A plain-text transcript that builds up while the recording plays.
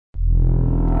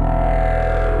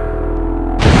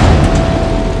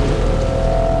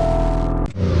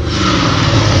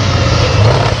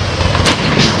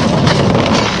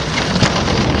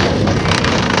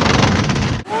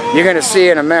You're going to see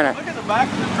in a minute. Look at the back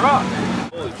of the truck.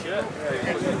 Holy shit.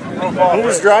 Who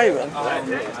was driving?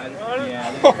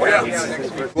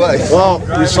 Well,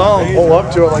 we saw him pull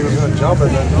up to it like he was going to jump, and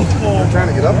then trying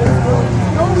to get up there.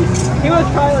 He was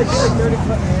probably like 30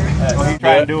 foot in He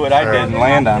tried to do what I did and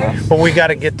land on us. But we got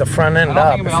to get the front end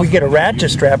up. If we get a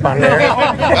ratchet strap on there.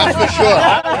 That's for sure.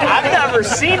 I've never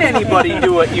seen anybody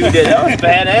do what you did. That was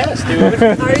badass, dude.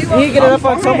 You get it up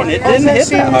on someone. It didn't hit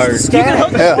that hard. You can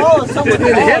hook the ball and someone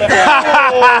didn't hit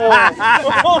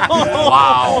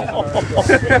Wow.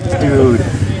 Dude.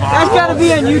 That's gotta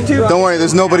be on YouTube. Don't worry,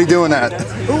 there's nobody doing that.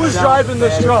 Who was driving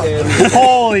this truck?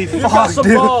 Holy fuck, Some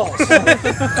dude. balls.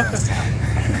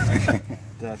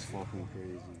 That's fucking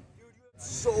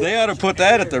crazy. They ought to put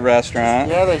that at the restaurant.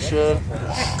 Yeah, they should.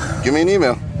 Give me an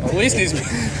email. At least he's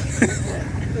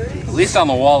at least on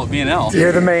the wall at B&L.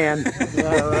 You're the man.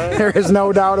 There is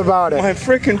no doubt about it. My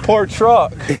freaking poor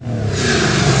truck.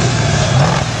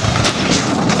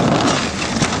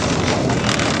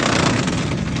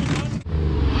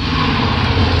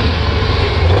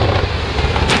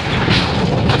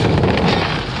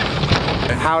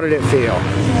 How did it feel?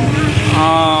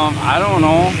 I don't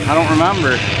know. I don't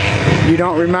remember. You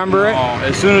don't remember it?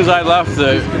 As soon as I left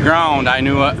the ground, I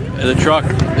knew the truck,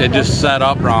 it just set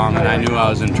up wrong, and I knew I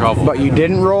was in trouble. But you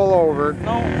didn't roll over,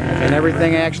 and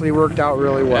everything actually worked out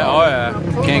really well. Oh yeah,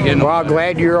 can't get no. Well,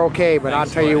 glad you're okay, but I'll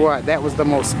tell you what, that was the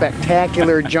most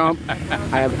spectacular jump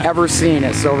I have ever seen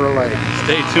at Silver Lake.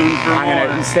 Stay tuned for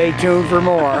more. Stay tuned for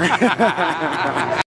more.